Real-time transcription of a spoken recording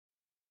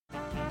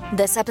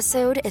This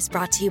episode is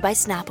brought to you by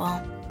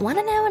Snapple. Want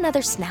to know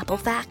another Snapple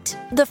fact?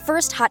 The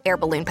first hot air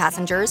balloon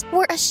passengers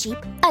were a sheep,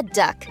 a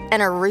duck,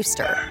 and a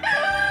rooster.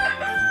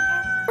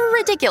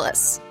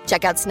 Ridiculous.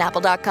 Check out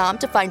Snapple.com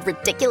to find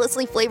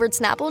ridiculously flavored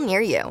Snapple near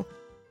you.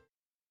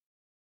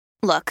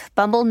 Look,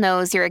 Bumble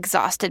knows you're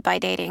exhausted by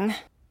dating.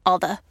 All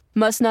the,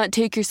 must not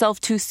take yourself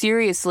too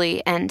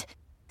seriously, and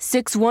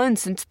 6'1"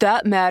 since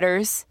that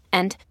matters,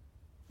 and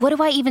what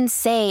do I even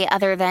say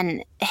other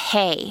than,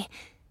 hey?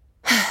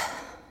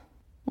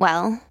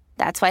 Well,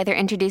 that's why they're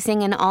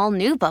introducing an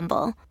all-new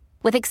Bumble,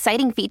 with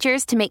exciting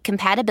features to make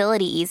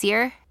compatibility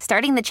easier,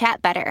 starting the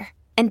chat better,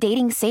 and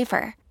dating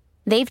safer.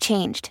 They've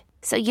changed,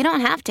 so you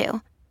don't have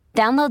to.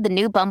 Download the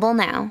new Bumble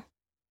now.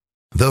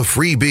 The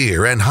Free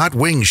Beer and Hot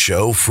Wings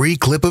Show free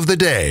clip of the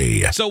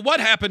day. So what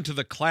happened to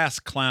the class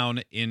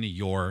clown in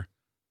your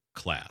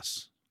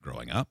class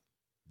growing up?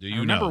 Do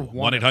you know?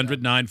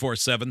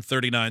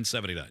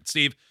 1-800-947-3979.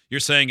 Steve, you're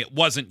saying it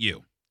wasn't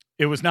you.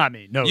 It was not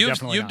me. No,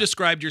 definitely You've not.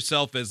 described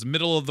yourself as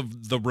middle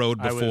of the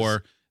road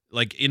before,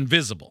 like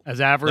invisible.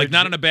 As average. Like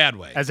not in a bad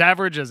way. As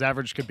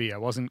average could be. I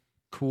wasn't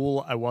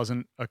cool. I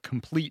wasn't a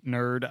complete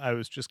nerd. I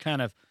was just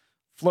kind of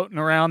floating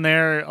around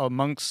there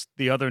amongst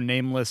the other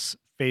nameless,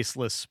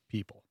 faceless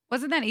people.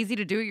 Wasn't that easy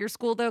to do at your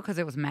school, though, because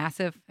it was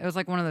massive? It was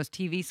like one of those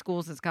TV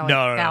schools that's got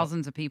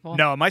thousands of people.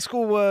 No, my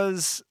school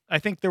was, I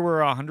think there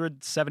were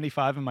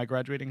 175 in my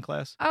graduating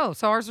class. Oh,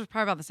 so ours was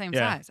probably about the same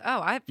size.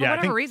 Oh, for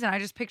whatever reason, I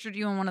just pictured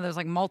you in one of those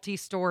like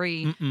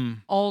multi-story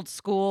old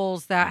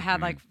schools that had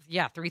like,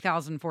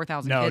 3,000,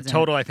 4,000 kids. No,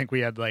 total, I think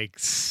we had like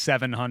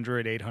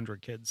 700,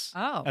 800 kids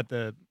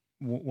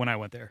when I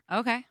went there.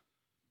 Okay.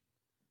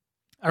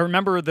 I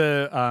remember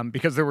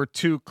because there were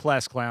two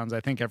class clowns. I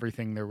think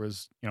everything there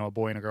was, a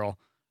boy and a girl.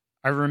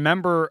 I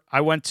remember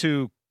I went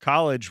to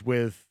college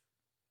with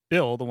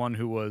Bill, the one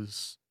who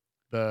was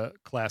the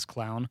class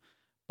clown,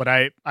 but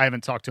I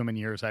haven't talked to him in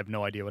years. I have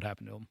no idea what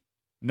happened to him.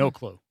 No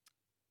clue.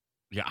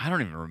 Yeah, I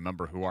don't even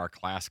remember who our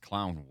class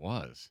clown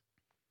was,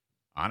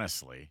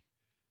 honestly.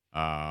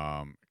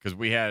 Because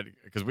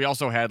we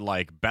also had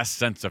like best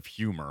sense of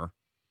humor.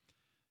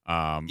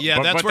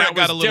 That's where it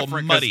got a little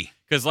muddy.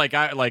 Because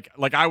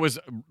I was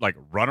like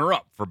runner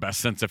up for best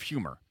sense of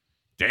humor.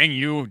 Dang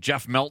you,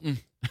 Jeff Melton.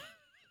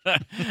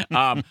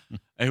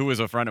 Who was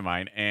a friend of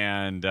mine,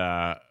 and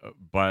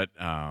but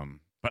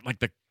like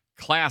the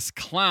class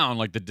clown,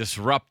 like the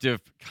disruptive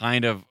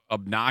kind of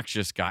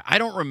obnoxious guy, I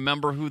don't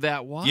remember who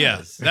that was.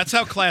 Yes, that's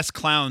how class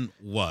clown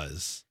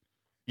was.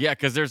 Yeah,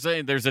 because there's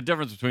a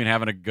difference between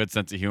having a good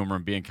sense of humor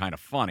and being kind of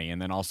funny,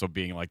 and then also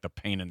being like the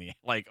pain in the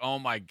like, oh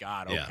my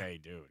god, okay,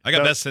 dude. I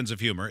got best sense of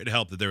humor. It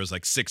helped that there was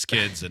like 6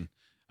 kids and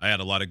I had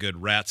a lot of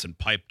good rats and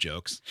pipe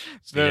jokes.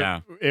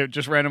 It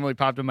just randomly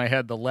popped in my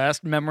head. The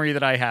last memory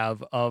that I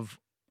have of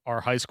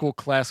our high school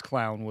class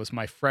clown was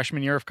my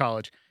freshman year of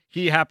college.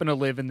 He happened to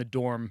live in the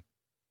dorm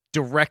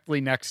directly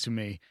next to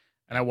me.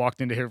 And I walked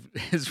into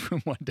his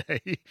room one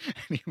day, and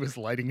he was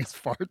lighting his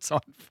farts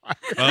on fire.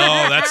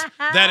 Oh,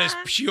 that is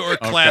pure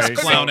class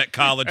clown at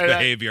college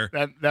behavior.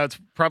 That's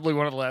probably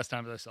one of the last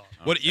times I saw him.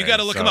 What you got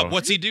to look him up.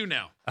 What's he do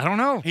now? I don't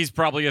know. He's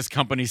probably his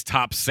company's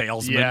top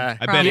salesman. Yeah,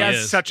 I bet he he has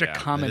is. such a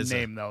common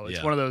name though. It's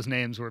yeah. one of those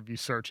names where if you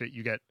search it,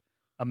 you get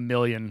a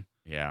million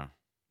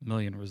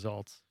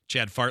results.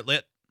 Chad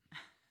Fartlet.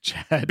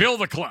 Bill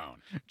the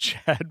Clown.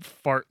 Chad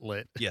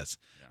Fartlet. Yes.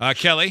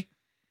 Kelly.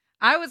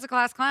 I was a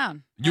class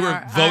clown. You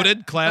were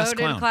voted class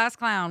clown. Voted class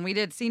clown. We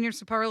did senior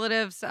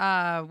superlatives.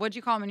 What'd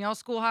you call them in y'all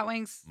school, Hot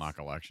Wings? Mock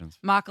elections.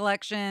 Mock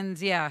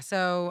elections, yeah.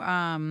 So,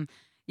 I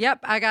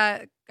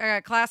got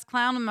class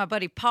clown with my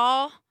buddy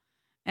Paul.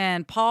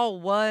 And Paul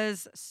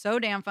was so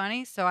damn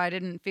funny, so I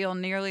didn't feel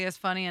nearly as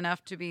funny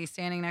enough to be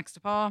standing next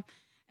to Paul.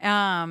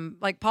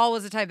 Paul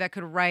was the type that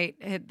could write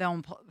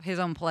his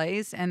own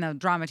plays, and the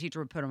drama teacher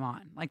would put him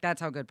on. Like,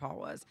 that's how good Paul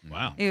was.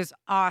 Wow. He was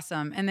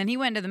awesome. And then he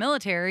went into the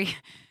military,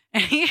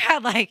 and he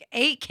had like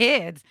 8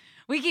 kids.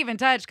 We keep in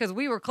touch because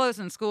we were close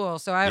in school,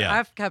 so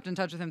I've kept in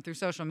touch with him through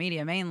social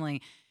media mainly.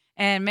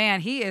 And,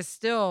 man, he is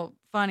still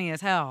funny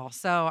as hell.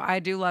 So I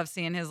do love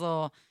seeing his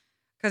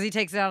because he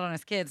takes it out on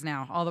his kids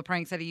now, all the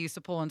pranks that he used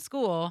to pull in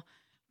school.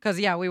 Because,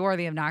 we were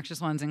the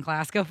obnoxious ones in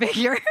class, go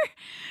figure.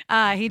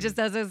 He just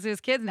does those to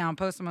his kids now and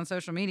posts them on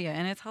social media,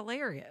 and it's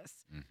hilarious.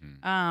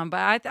 Mm-hmm.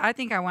 But I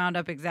think I wound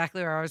up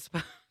exactly where I was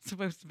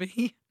supposed to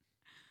be.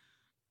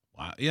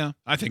 Wow. Yeah,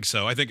 I think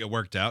so. I think it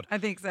worked out. I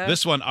think so.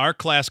 This one, our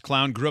class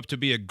clown grew up to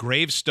be a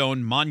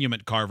gravestone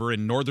monument carver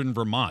in northern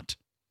Vermont.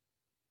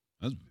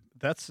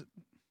 That's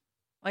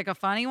like a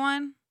funny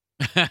one?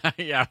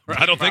 Yeah,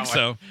 I don't think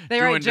so.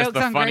 They write jokes just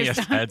the on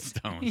funniest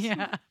gravestones.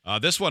 headstones. Yeah.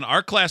 This one,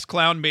 our class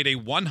clown made a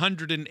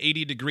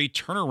 180-degree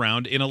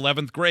turnaround in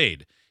 11th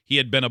grade. He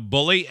had been a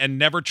bully and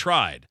never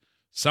tried.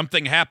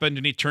 Something happened,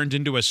 and he turned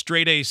into a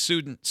straight-A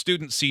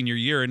student senior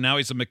year, and now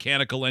he's a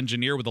mechanical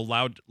engineer with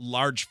a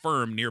large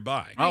firm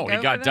nearby. Oh, he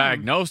got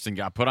diagnosed and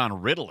got put on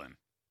Ritalin.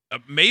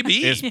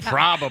 Maybe. Is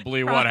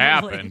probably what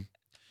happened.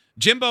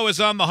 Jimbo is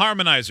on the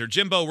harmonizer.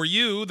 Jimbo, were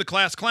you the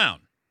class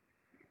clown?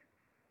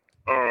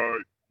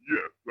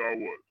 Yes, I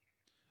was.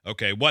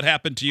 Okay, what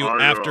happened to you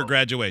after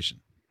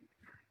graduation?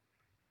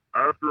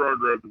 after I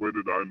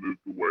graduated, I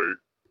moved away,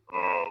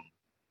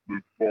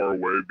 moved far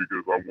away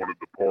because I wanted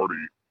to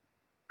party.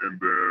 And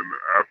then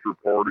after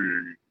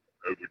partying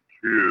as a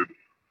kid,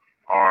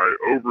 I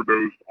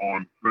overdosed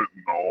on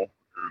fentanyl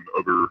and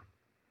other,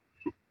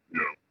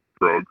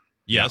 drugs.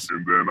 Yes.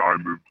 And then I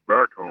moved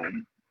back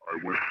home. I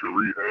went to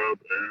rehab,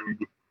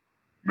 and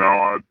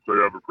now I'd say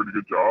I have a pretty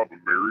good job.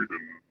 I'm married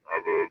and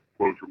have a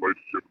close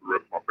relationship with the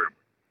rest of my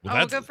family.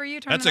 Well, good for you.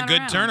 That's a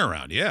good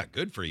turnaround. Yeah,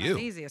 good for you. That's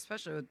easy,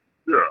 especially with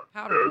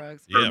powder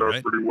drugs. It turned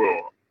out pretty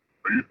well.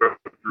 I used to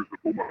have to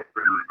pull my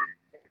finger and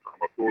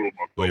I soiled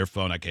myself. Well, your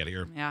phone, I can't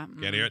hear. Yeah.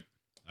 Can't hear it.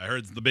 I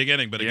heard the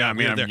beginning, but it yeah, got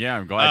weird there.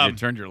 I'm glad you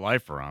turned your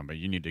life around, but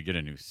you need to get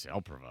a new cell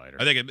provider.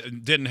 I think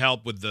it didn't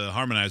help with the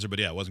harmonizer, but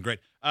yeah, it wasn't great.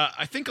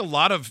 I think a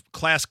lot of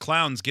class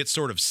clowns get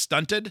sort of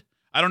stunted.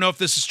 I don't know if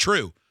this is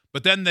true,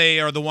 but then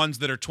they are the ones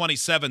that are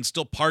 27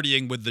 still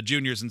partying with the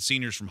juniors and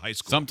seniors from high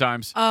school.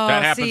 Sometimes. Oh,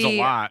 that happens a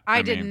lot.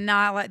 I did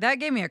not like that.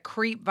 Gave me a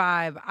creep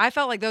vibe. I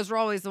felt like those were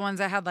always the ones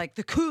that had like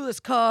the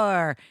coolest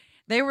car.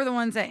 They were the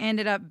ones that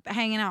ended up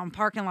hanging out in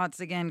parking lots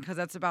again because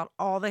that's about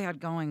all they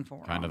had going for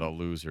them. Kind of the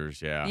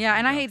losers, yeah. Yeah,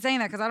 and I hate saying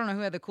that because I don't know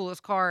who had the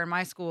coolest car in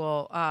my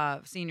school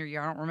senior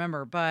year. I don't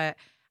remember, but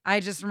I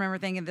just remember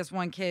thinking this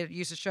one kid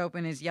used to show up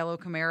in his yellow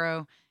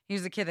Camaro. He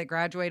was the kid that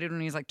graduated when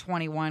he was like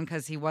 21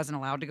 because he wasn't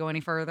allowed to go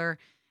any further,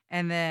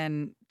 and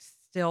then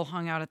still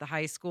hung out at the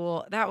high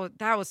school. That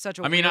was such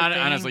a. I mean, weird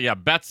thing. honestly, yeah,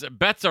 bets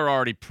are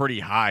already pretty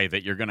high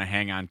that you're going to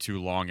hang on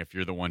too long if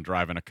you're the one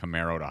driving a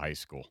Camaro to high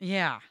school.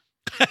 Yeah.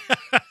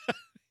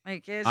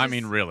 Like I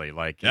mean, really,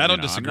 like I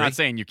don't disagree. I'm not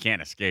saying you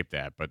can't escape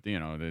that, but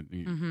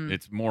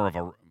it's more of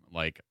a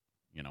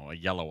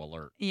yellow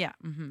alert. Yeah,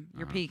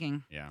 you're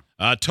peaking. Yeah.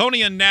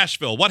 Tony in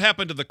Nashville, what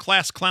happened to the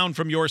class clown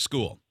from your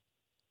school?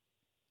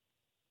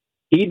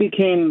 He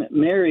became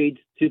married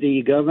to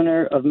the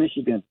governor of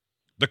Michigan.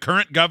 The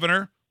current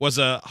governor was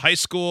a high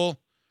school.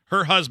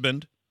 Her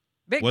husband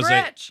Big was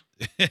Gretch.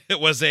 He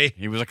was a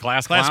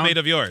classmate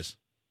of yours.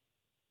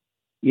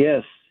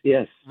 Yes.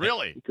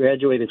 Really? He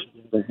graduated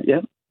together.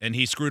 Yep. And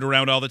he screwed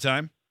around all the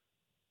time?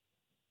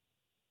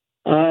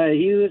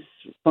 He was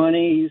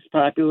funny. He was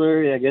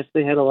popular. I guess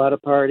they had a lot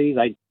of parties.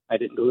 I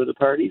didn't go to the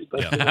parties,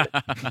 but he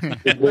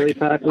was really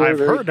popular. I've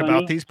heard funny.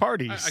 about these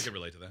parties. I can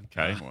relate to that.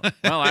 Okay.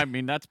 Well, I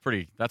mean, that's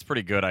pretty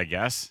good, I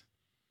guess.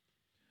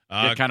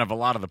 Get kind of a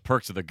lot of the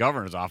perks of the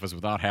governor's office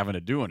without having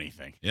to do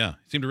anything. Yeah,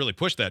 he seemed to really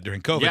push that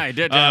during COVID. Yeah, he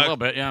did a little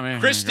bit. Yeah,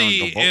 man.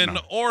 Christy in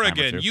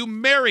Oregon, you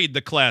married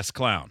the class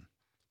clown.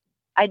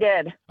 I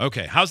did.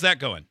 Okay, how's that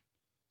going?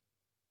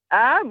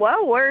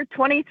 Well, we're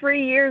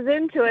 23 years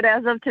into it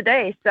as of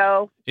today,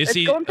 so it's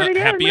going pretty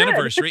damn happy good.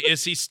 anniversary?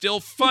 Is he still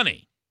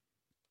funny?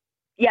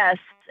 Yes,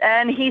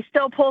 and he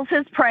still pulls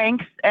his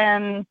pranks,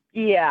 and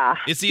yeah.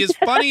 Is he as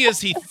funny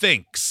as he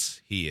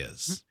thinks he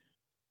is?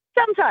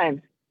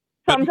 Sometimes.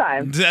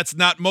 That's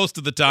not most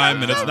of the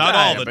time, and it's not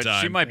all the but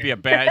time. She might be a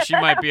bad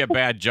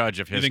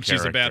judge of his. You think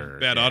she's a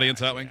bad audience,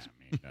 Hot Wings?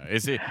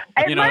 Is it?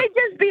 It might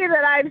just be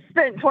that I've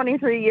spent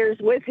 23 years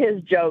with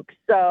his jokes,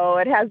 so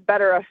it has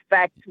better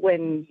effect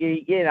when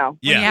you know.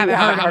 Yeah, you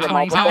haven't heard him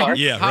 20 times.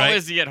 Yeah, How right.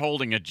 is he at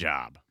holding a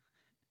job?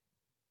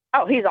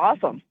 Oh, he's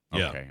awesome.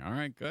 Yeah. Okay, all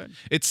right, good.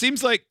 It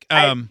seems like,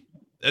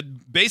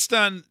 based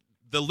on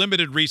the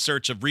limited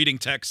research of reading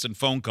texts and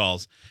phone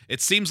calls,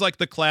 it seems like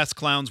the class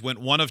clowns went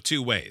one of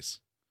two ways,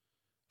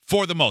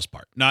 for the most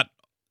part.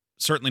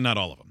 Certainly not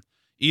all of them.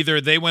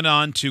 Either they went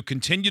on to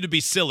continue to be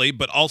silly,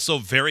 but also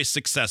very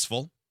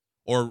successful,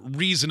 or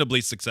reasonably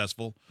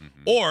successful,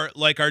 or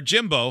like our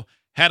Jimbo,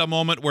 had a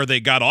moment where they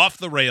got off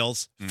the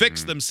rails,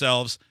 fixed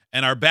themselves,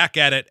 and are back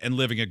at it and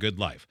living a good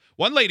life.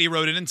 One lady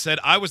wrote in and said,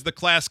 I was the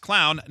class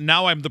clown.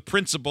 Now I'm the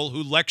principal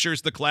who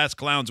lectures the class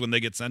clowns when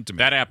they get sent to me.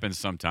 That happens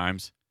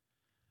sometimes.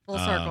 Full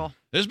circle.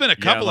 There's been a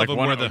couple of them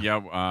where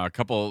a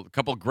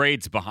couple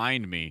grades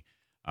behind me,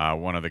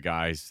 one of the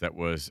guys that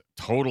was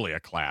totally a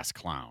class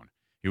clown.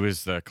 He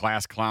was the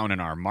class clown in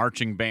our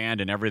marching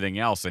band and everything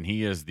else, and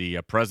he is the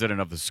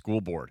president of the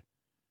school board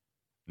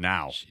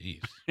now.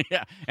 Jeez.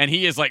 Yeah, and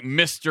he is like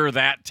Mr.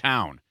 That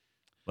town.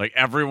 Like,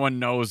 everyone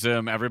knows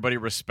him. Everybody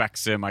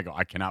respects him. I go,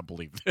 I cannot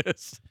believe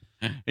this.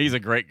 He's a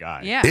great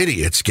guy. Yeah.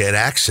 Idiots get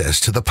access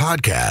to the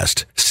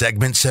podcast,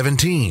 segment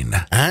 17,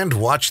 and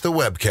watch the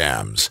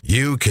webcams.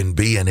 You can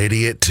be an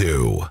idiot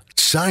too.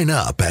 Sign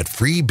up at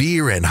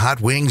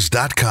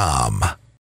freebeerandhotwings.com.